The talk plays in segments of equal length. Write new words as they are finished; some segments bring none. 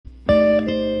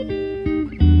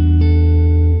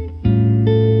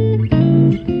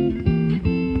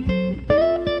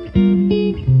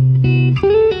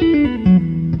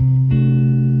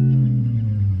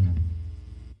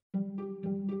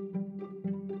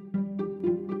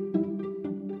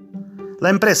La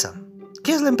empresa.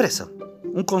 ¿Qué es la empresa?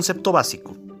 Un concepto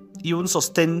básico y un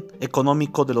sostén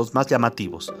económico de los más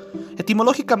llamativos.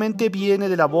 Etimológicamente viene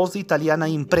de la voz italiana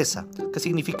impresa, que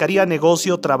significaría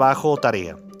negocio, trabajo o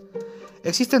tarea.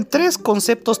 Existen tres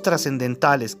conceptos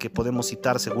trascendentales que podemos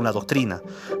citar según la doctrina.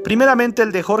 Primeramente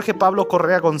el de Jorge Pablo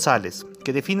Correa González,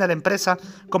 que define a la empresa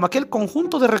como aquel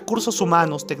conjunto de recursos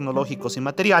humanos, tecnológicos y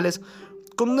materiales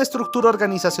con una estructura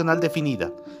organizacional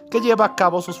definida, que lleva a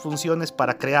cabo sus funciones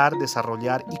para crear,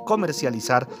 desarrollar y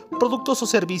comercializar productos o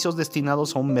servicios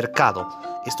destinados a un mercado,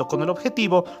 esto con el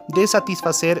objetivo de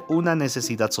satisfacer una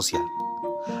necesidad social.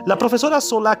 La profesora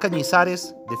Solá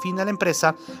Cañizares define a la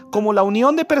empresa como la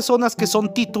unión de personas que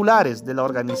son titulares de la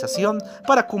organización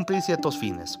para cumplir ciertos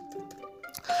fines.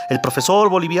 El profesor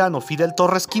boliviano Fidel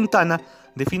Torres Quintana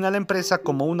define a la empresa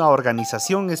como una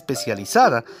organización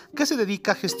especializada que se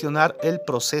dedica a gestionar el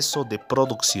proceso de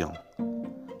producción.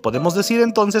 Podemos decir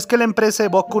entonces que la empresa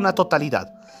evoca una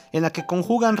totalidad, en la que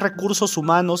conjugan recursos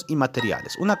humanos y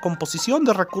materiales, una composición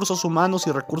de recursos humanos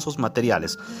y recursos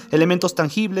materiales, elementos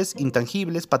tangibles,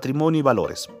 intangibles, patrimonio y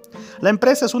valores. La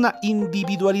empresa es una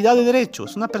individualidad de derecho,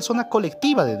 es una persona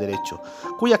colectiva de derecho,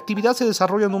 cuya actividad se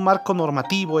desarrolla en un marco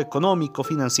normativo, económico,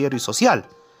 financiero y social.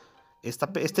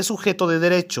 Este sujeto de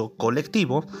derecho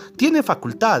colectivo tiene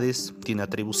facultades, tiene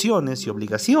atribuciones y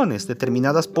obligaciones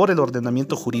determinadas por el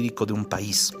ordenamiento jurídico de un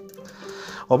país.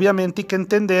 Obviamente hay que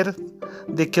entender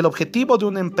de que el objetivo de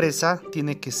una empresa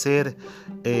tiene que ser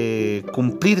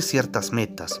cumplir ciertas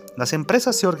metas. Las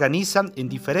empresas se organizan en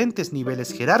diferentes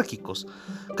niveles jerárquicos.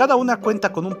 Cada una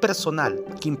cuenta con un personal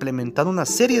que, implementando una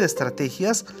serie de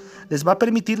estrategias, les va a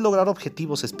permitir lograr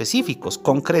objetivos específicos,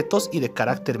 concretos y de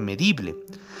carácter medible.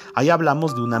 Ahí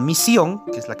hablamos de una misión,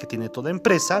 que es la que tiene toda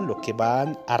empresa, lo que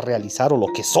van a realizar o lo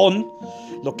que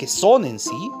son en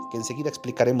sí, que enseguida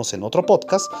explicaremos en otro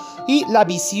podcast, y la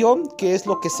visión, que es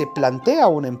lo que se plantea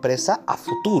una empresa a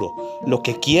futuro, lo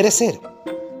que quiere ser.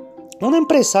 Una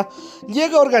empresa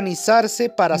llega a organizarse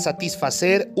para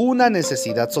satisfacer una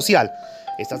necesidad social.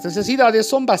 Estas necesidades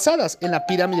son basadas en la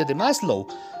pirámide de Maslow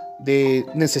de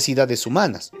necesidades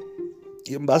humanas.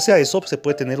 Y en base a eso se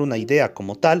puede tener una idea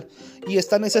como tal, y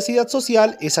esta necesidad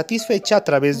social es satisfecha a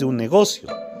través de un negocio.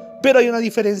 Pero hay una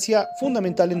diferencia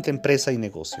fundamental entre empresa y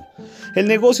negocio. El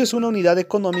negocio es una unidad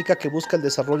económica que busca el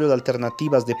desarrollo de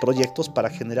alternativas de proyectos para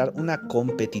generar una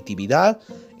competitividad,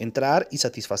 entrar y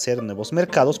satisfacer nuevos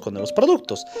mercados con nuevos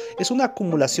productos. Es una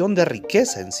acumulación de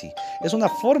riqueza en sí. Es una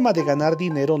forma de ganar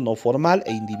dinero no formal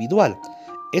e individual.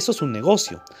 Eso es un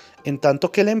negocio, en tanto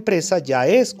que la empresa ya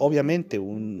es obviamente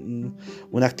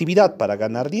una actividad para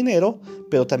ganar dinero,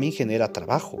 pero también genera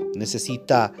trabajo,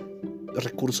 necesita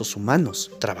recursos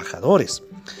humanos, trabajadores.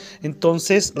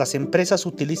 Entonces las empresas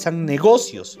utilizan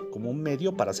negocios como un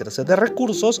medio para hacerse de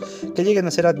recursos que lleguen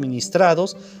a ser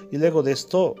administrados y luego de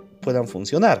esto puedan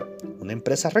funcionar. Una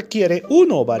empresa requiere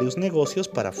uno o varios negocios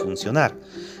para funcionar,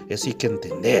 eso hay que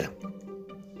entender.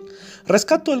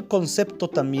 Rescato el concepto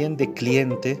también de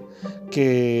cliente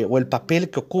o el papel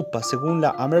que ocupa según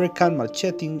la American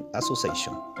Marketing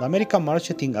Association. La American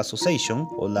Marketing Association,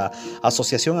 o la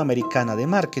Asociación Americana de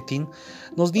Marketing,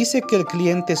 nos dice que el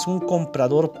cliente es un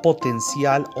comprador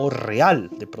potencial o real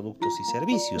de productos y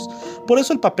servicios. Por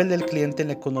eso el papel del cliente en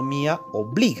la economía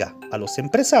obliga a los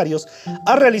empresarios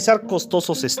a realizar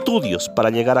costosos estudios para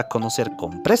llegar a conocer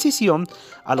con precisión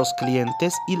a los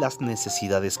clientes y las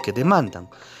necesidades que demandan.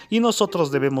 Y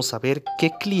nosotros debemos saber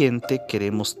qué cliente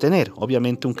queremos tener.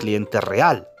 Obviamente un cliente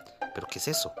real. ¿Pero qué es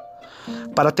eso?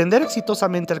 Para atender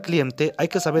exitosamente al cliente hay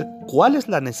que saber cuál es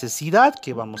la necesidad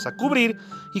que vamos a cubrir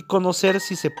y conocer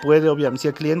si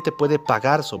el cliente puede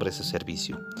pagar sobre ese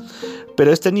servicio.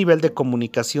 Pero este nivel de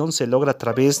comunicación se logra a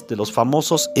través de los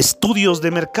famosos estudios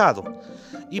de mercado.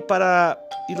 Y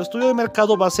el estudio de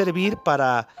mercado va a servir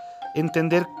para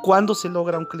entender cuándo se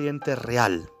logra un cliente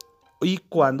real y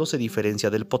cuándo se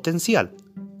diferencia del potencial.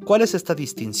 ¿Cuál es esta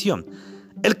distinción?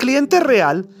 El cliente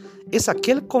real es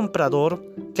aquel comprador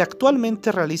que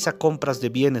actualmente realiza compras de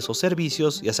bienes o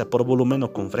servicios, ya sea por volumen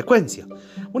o con frecuencia.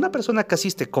 Una persona que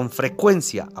asiste con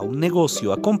frecuencia a un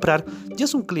negocio a comprar ya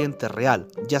es un cliente real,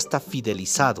 ya está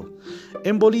fidelizado.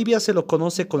 En Bolivia se lo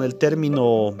conoce con el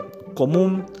término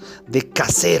común de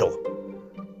casero.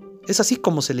 Es así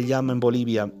como se le llama en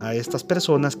Bolivia a estas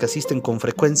personas que asisten con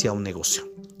frecuencia a un negocio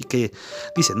y que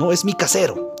dicen, no, es mi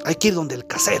casero, hay que ir donde el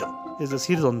casero. Es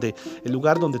decir, el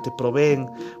lugar donde te proveen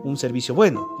un servicio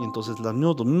bueno. Y entonces los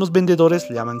mismos vendedores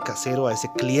le llaman casero a ese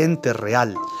cliente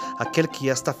real, aquel que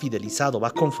ya está fidelizado, va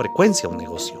con frecuencia a un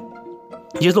negocio.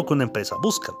 Y es lo que una empresa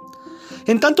busca.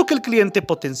 En tanto que el cliente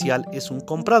potencial es un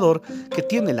comprador que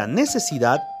tiene la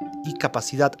necesidad y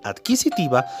capacidad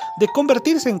adquisitiva de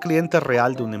convertirse en cliente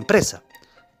real de una empresa.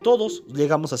 Todos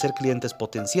llegamos a ser clientes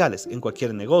potenciales en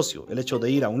cualquier negocio. El hecho de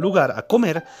ir a un lugar a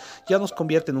comer ya nos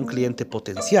convierte en un cliente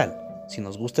potencial. Si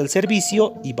nos gusta el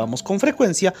servicio y vamos con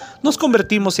frecuencia, nos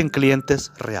convertimos en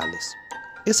clientes reales.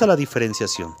 Esa es la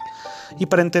diferenciación. Y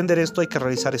para entender esto hay que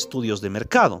realizar estudios de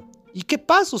mercado. ¿Y qué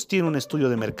pasos tiene un estudio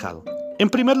de mercado? En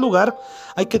primer lugar,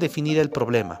 hay que definir el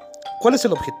problema. ¿Cuál es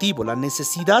el objetivo, la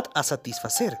necesidad a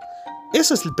satisfacer?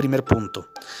 Ese es el primer punto.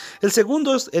 El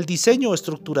segundo es el diseño o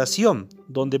estructuración,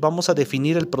 donde vamos a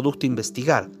definir el producto a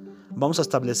investigar. Vamos a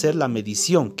establecer la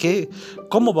medición,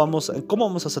 cómo vamos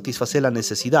a satisfacer la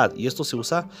necesidad. Y esto se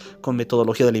usa con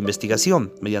metodología de la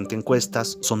investigación, mediante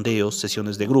encuestas, sondeos,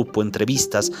 sesiones de grupo,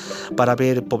 entrevistas, para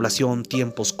ver población,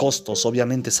 tiempos, costos,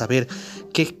 obviamente saber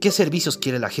qué servicios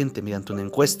quiere la gente mediante una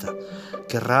encuesta.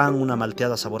 ¿Querrán una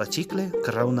malteada sabor a chicle?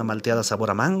 ¿Querrán una malteada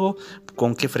sabor a mango?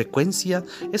 ¿Con qué frecuencia?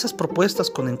 Esas propuestas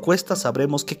con encuestas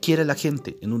sabremos qué quiere la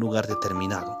gente en un lugar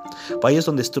determinado. Ahí es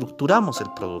donde estructuramos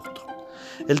el producto.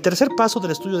 El tercer paso del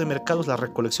estudio de mercado es la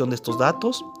recolección de estos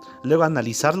datos, luego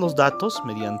analizar los datos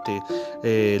mediante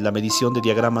la medición de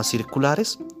diagramas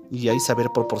circulares y ahí saber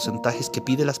por porcentajes que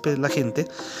pide la gente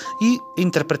y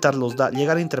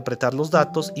llegar a interpretar los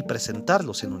datos y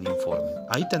presentarlos en un informe.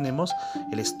 Ahí tenemos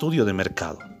el estudio de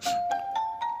mercado.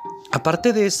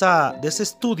 Aparte de ese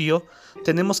estudio,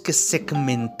 tenemos que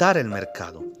segmentar el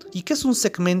mercado. ¿Y qué es un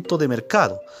segmento de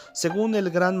mercado? Según el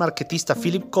gran marketista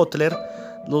Philip Kotler,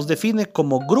 los define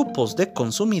como grupos de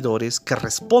consumidores que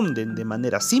responden de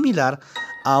manera similar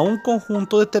a un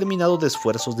conjunto determinado de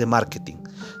esfuerzos de marketing.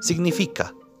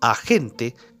 Significa a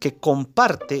gente que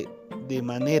comparte de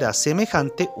manera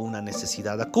semejante una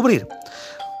necesidad a cubrir.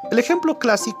 El ejemplo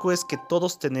clásico es que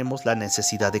todos tenemos la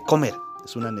necesidad de comer.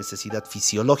 Es una necesidad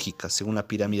fisiológica, según la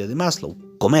pirámide de Maslow,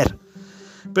 comer.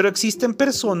 Pero existen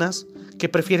personas que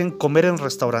prefieren comer en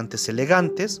restaurantes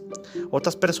elegantes,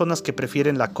 otras personas que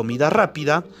prefieren la comida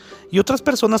rápida y otras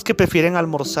personas que prefieren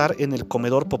almorzar en el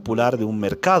comedor popular de un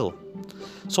mercado.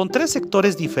 Son tres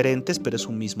sectores diferentes, pero es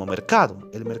un mismo mercado.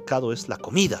 El mercado es la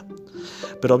comida.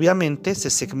 Pero obviamente se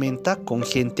segmenta con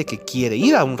gente que quiere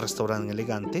ir a un restaurante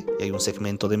elegante y hay un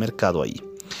segmento de mercado ahí.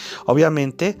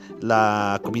 Obviamente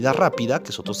la comida rápida, que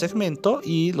es otro segmento,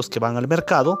 y los que van al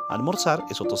mercado a almorzar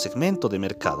es otro segmento de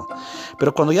mercado.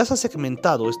 Pero cuando ya se ha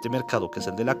segmentado este mercado, que es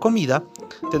el de la comida,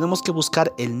 tenemos que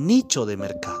buscar el nicho de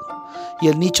mercado. Y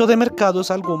el nicho de mercado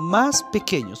es algo más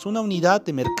pequeño, es una unidad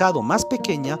de mercado más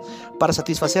pequeña para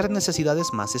satisfacer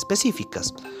necesidades más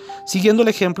específicas. Siguiendo el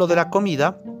ejemplo de la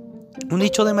comida, un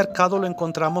nicho de mercado lo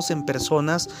encontramos en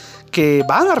personas que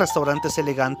van a restaurantes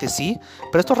elegantes, sí,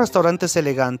 pero estos restaurantes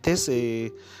elegantes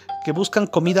que buscan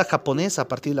comida japonesa a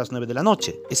partir de las 9 de la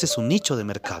noche. Ese es un nicho de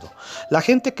mercado. La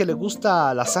gente que le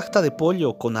gusta la sarta de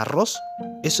pollo con arroz,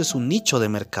 eso es un nicho de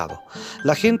mercado.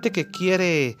 La gente que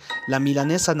quiere la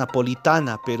milanesa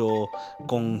napolitana pero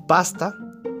con pasta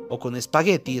o con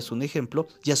espagueti, es un ejemplo,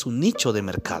 ya es un nicho de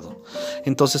mercado.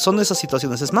 Entonces son esas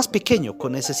situaciones, es más pequeño,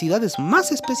 con necesidades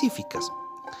más específicas.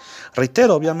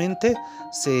 Reitero, obviamente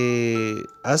se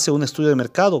hace un estudio de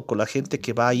mercado con la gente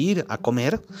que va a ir a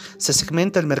comer, se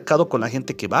segmenta el mercado con la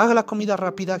gente que va a la comida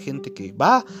rápida, gente que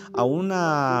va a un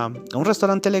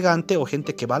restaurante elegante o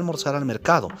gente que va a almorzar al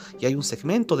mercado, y hay un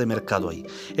segmento de mercado ahí.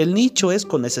 El nicho es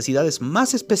con necesidades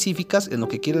más específicas en lo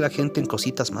que quiere la gente en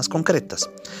cositas más concretas.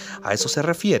 A eso se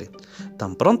refiere.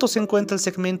 Tan pronto se encuentra el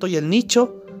segmento y el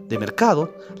nicho de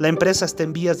mercado, la empresa está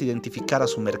en vías de identificar a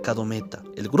su mercado meta,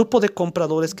 el grupo de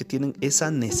compradores que tienen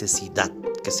esa necesidad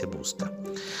que se busca.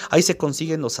 Ahí se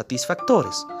consiguen los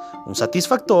satisfactores. Un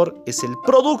satisfactor es el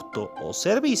producto o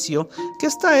servicio que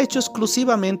está hecho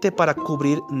exclusivamente para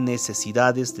cubrir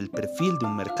necesidades del perfil de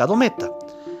un mercado meta.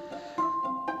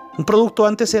 Un producto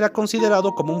antes era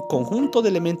considerado como un conjunto de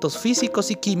elementos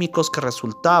físicos y químicos que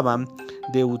resultaban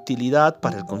de utilidad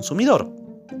para el consumidor.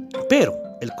 Pero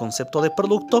el concepto de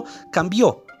producto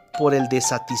cambió por el de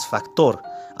satisfactor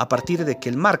a partir de que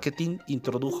el marketing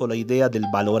introdujo la idea del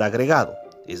valor agregado.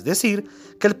 Es decir,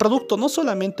 que el producto no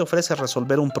solamente ofrece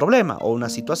resolver un problema o una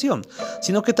situación,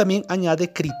 sino que también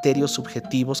añade criterios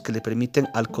subjetivos que le permiten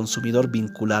al consumidor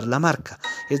vincular la marca,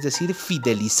 es decir,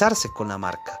 fidelizarse con la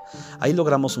marca. Ahí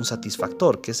logramos un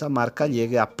satisfactor, que esa marca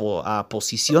llegue a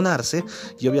posicionarse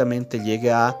y obviamente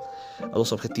llegue a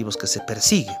los objetivos que se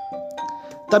persigue.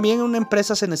 También en una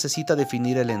empresa se necesita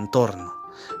definir el entorno.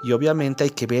 Y obviamente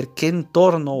hay que ver qué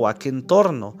entorno o a qué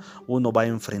entorno uno va a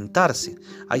enfrentarse.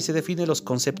 Ahí se definen los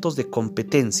conceptos de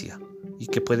competencia. y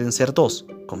que pueden ser dos: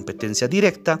 competencia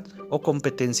directa o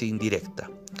competencia indirecta.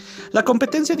 La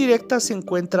competencia directa se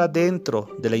encuentra dentro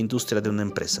de la industria de una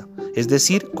empresa. Es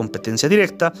decir, competencia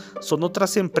directa son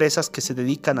otras empresas que se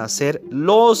dedican a hacer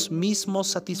los mismos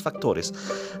satisfactores.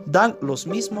 Dan los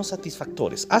mismos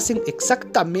satisfactores. Hacen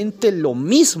exactamente lo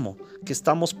mismo que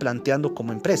estamos planteando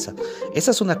como empresa.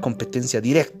 Esa es una competencia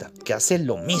directa, que hace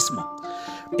lo mismo.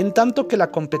 En tanto que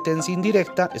la competencia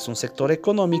indirecta es un sector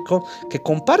económico que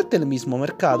comparte el mismo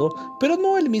mercado, pero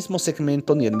no el mismo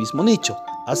segmento ni el mismo nicho.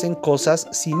 Hacen cosas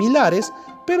similares,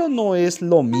 pero no es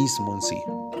lo mismo en sí.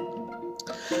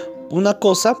 Una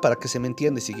cosa, para que se me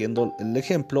entienda siguiendo el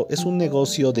ejemplo, es un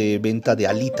negocio de venta de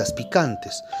alitas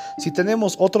picantes. Si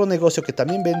tenemos otro negocio que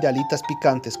también vende alitas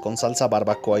picantes con salsa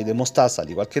barbacoa y de mostaza, al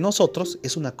igual que nosotros,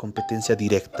 es una competencia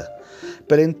directa.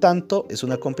 Pero en tanto, es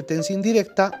una competencia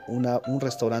indirecta un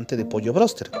restaurante de pollo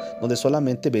bróster, donde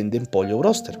solamente venden pollo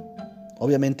bróster.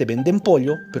 Obviamente venden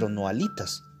pollo, pero no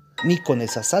alitas, ni con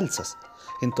esas salsas.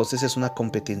 Entonces es una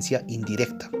competencia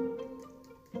indirecta.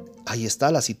 Ahí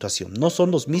está la situación, no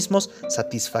son los mismos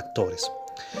satisfactores.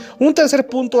 Un tercer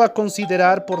punto a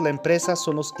considerar por la empresa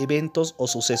son los eventos o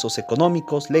sucesos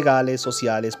económicos, legales,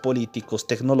 sociales, políticos,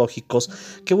 tecnológicos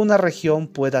que una región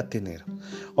pueda tener.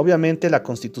 Obviamente la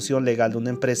constitución legal de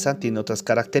una empresa tiene otras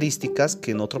características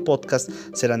que en otro podcast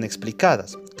serán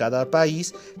explicadas. Cada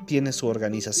país tiene su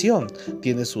organización,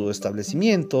 tiene su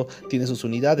establecimiento, tiene sus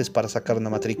unidades para sacar una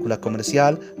matrícula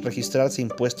comercial, registrarse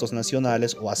impuestos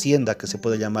nacionales o hacienda, que se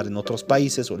puede llamar en otros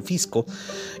países, o el fisco,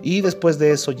 y después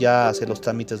de eso ya hacer los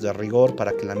trámites de rigor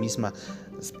para que la misma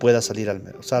pueda salir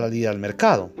al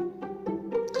mercado.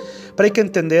 Pero hay que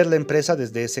entender la empresa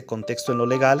desde ese contexto en lo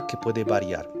legal, que puede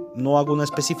variar. No hago una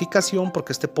especificación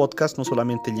porque este podcast no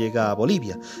solamente llega a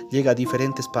Bolivia, llega a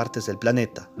diferentes partes del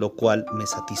planeta, lo cual me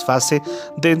satisface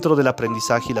dentro del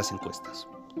aprendizaje y las encuestas.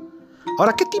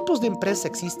 Ahora, ¿qué tipos de empresa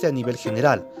existe a nivel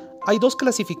general? Hay dos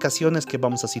clasificaciones que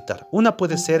vamos a citar. Una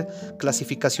puede ser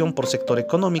clasificación por sector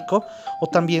económico, o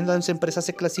también las empresas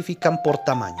se clasifican por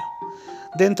tamaño.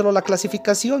 Dentro de la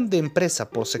clasificación de empresa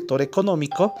por sector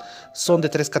económico son de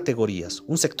tres categorías: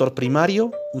 un sector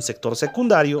primario, un sector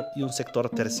secundario y un sector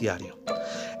terciario.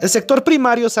 El sector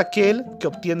primario es aquel que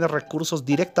obtiene recursos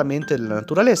directamente de la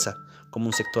naturaleza, como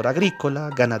un sector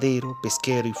agrícola, ganadero,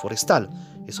 pesquero y forestal.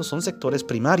 Esos son sectores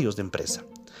primarios de empresa.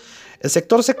 El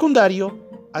sector secundario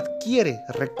adquiere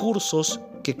recursos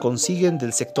que consiguen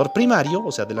del sector primario,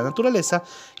 o sea, de la naturaleza,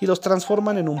 y los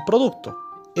transforman en un producto.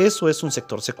 Eso es un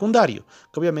sector secundario,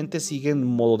 que obviamente sigue un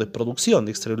modo de producción,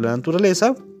 de extraer la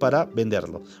naturaleza para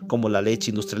venderlo, como la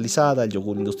leche industrializada, el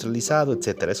yogur industrializado,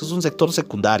 etc. Eso es un sector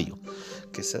secundario,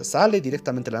 que se sale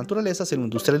directamente de la naturaleza, se lo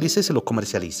industrializa y se lo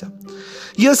comercializa.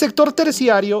 Y el sector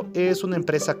terciario es una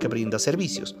empresa que brinda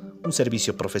servicios, un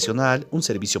servicio profesional, un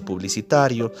servicio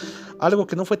publicitario, algo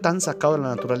que no fue tan sacado de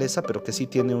la naturaleza, pero que sí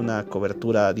tiene una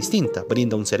cobertura distinta,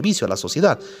 brinda un servicio a la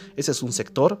sociedad. Ese es un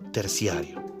sector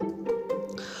terciario.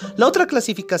 La otra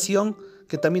clasificación,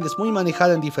 que también es muy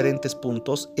manejada en diferentes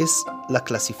puntos, es la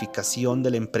clasificación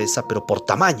de la empresa, pero por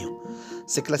tamaño.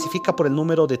 Se clasifica por el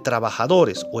número de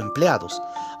trabajadores o empleados.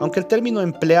 Aunque el término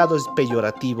empleado es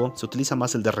peyorativo, se utiliza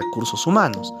más el de recursos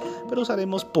humanos, pero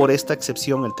usaremos por esta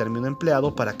excepción el término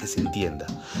empleado para que se entienda.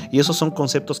 Y esos son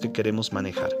conceptos que queremos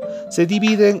manejar. Se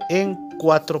dividen en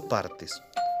 4 partes: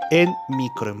 en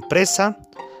microempresa,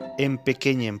 en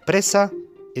pequeña empresa,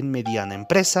 en mediana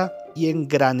empresa y en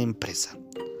gran empresa.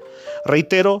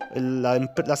 Reitero,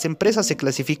 las empresas se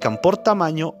clasifican por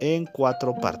tamaño en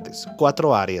 4 partes,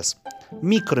 4 áreas: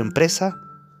 microempresa,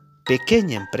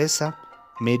 pequeña empresa,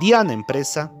 mediana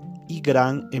empresa y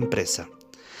gran empresa.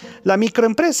 La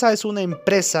microempresa es una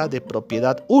empresa de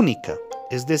propiedad única,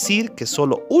 es decir, que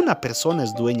solo una persona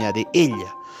es dueña de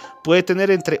ella. Puede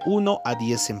tener entre 1 a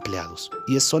 10 empleados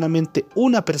y es solamente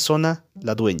una persona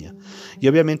la dueña. Y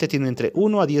obviamente tiene entre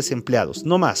 1 a 10 empleados,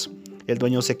 no más. El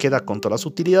dueño se queda con todas las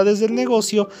utilidades del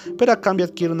negocio, pero a cambio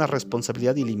adquiere una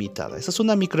responsabilidad ilimitada. Esa es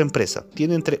una microempresa,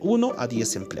 tiene entre 1 a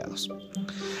 10 empleados.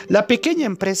 La pequeña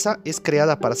empresa es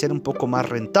creada para ser un poco más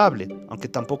rentable, aunque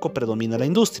tampoco predomina la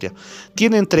industria.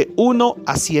 Tiene entre 1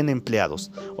 a 100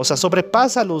 empleados, o sea,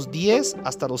 sobrepasa los 10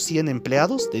 hasta los 100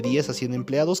 empleados, de 10 a 100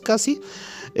 empleados casi.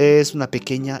 Es una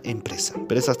pequeña empresa,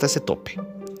 pero es hasta ese tope.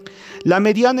 La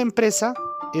mediana empresa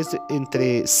es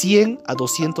entre 100 a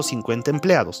 250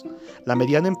 empleados. La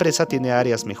mediana empresa tiene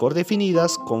áreas mejor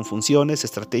definidas, con funciones,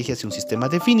 estrategias y un sistema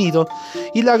definido.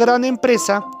 Y la gran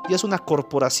empresa ya es una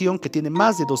corporación que tiene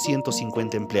más de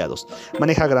 250 empleados.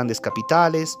 Maneja grandes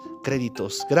capitales,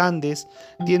 créditos grandes,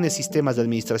 tiene sistemas de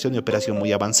administración y operación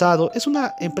muy avanzado. Es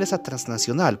una empresa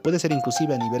transnacional, puede ser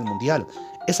inclusive a nivel mundial.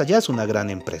 Esa ya es una gran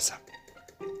empresa.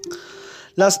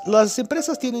 Las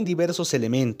empresas tienen diversos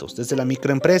elementos, desde la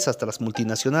microempresa hasta las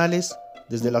multinacionales,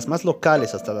 desde las más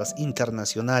locales hasta las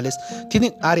internacionales,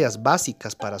 tienen áreas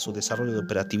básicas para su desarrollo de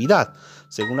operatividad.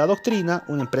 Según la doctrina,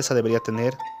 una empresa debería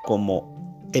tener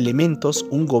como elementos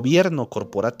un gobierno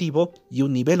corporativo y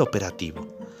un nivel operativo.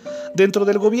 Dentro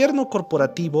del gobierno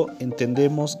corporativo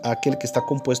entendemos a aquel que está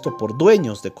compuesto por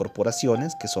dueños de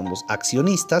corporaciones, que son los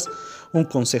accionistas, un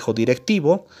consejo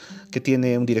directivo, que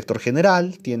tiene un director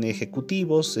general, tiene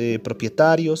ejecutivos,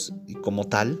 propietarios, y como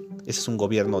tal, ese es un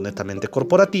gobierno netamente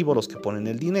corporativo, los que ponen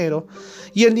el dinero,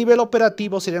 y el nivel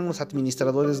operativo serían los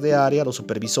administradores de área, los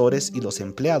supervisores y los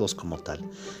empleados como tal.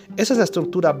 Esa es la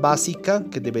estructura básica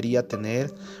que debería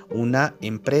tener una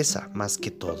empresa, más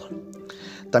que todo.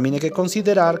 También hay que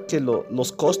considerar que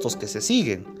los costos que se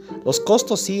siguen. Los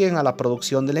costos siguen a la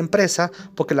producción de la empresa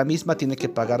porque la misma tiene que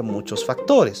pagar muchos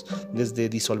factores, desde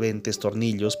disolventes,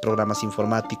 tornillos, programas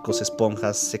informáticos,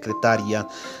 esponjas, secretaria,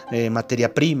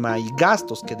 materia prima y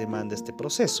gastos que demanda este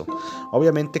proceso.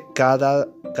 Obviamente cada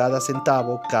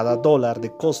centavo, cada dólar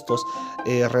de costos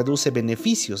reduce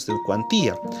beneficios de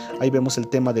cuantía. Ahí vemos el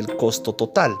tema del costo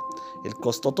total. El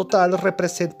costo total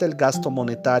representa el gasto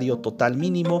monetario total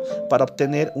mínimo para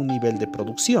obtener un nivel de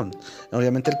producción.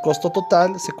 Obviamente el costo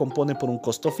total se compone por un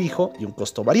costo fijo y un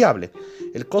costo variable.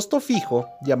 El costo fijo,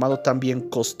 llamado también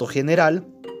costo general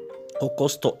o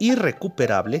costo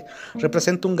irrecuperable,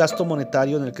 representa un gasto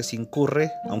monetario en el que se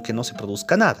incurre aunque no se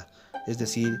produzca nada. Es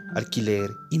decir, alquiler,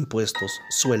 impuestos,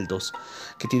 sueldos,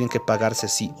 que tienen que pagarse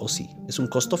sí o sí. Es un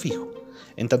costo fijo.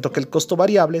 En tanto que el costo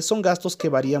variable son gastos que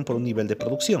varían por un nivel de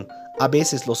producción. A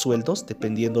veces los sueldos,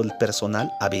 dependiendo del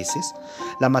personal, a veces.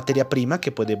 La materia prima,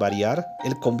 que puede variar.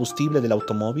 El combustible del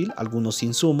automóvil, algunos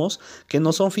insumos que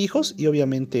no son fijos y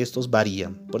obviamente estos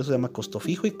varían. Por eso se llama costo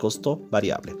fijo y costo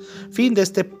variable. Fin de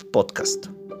este podcast.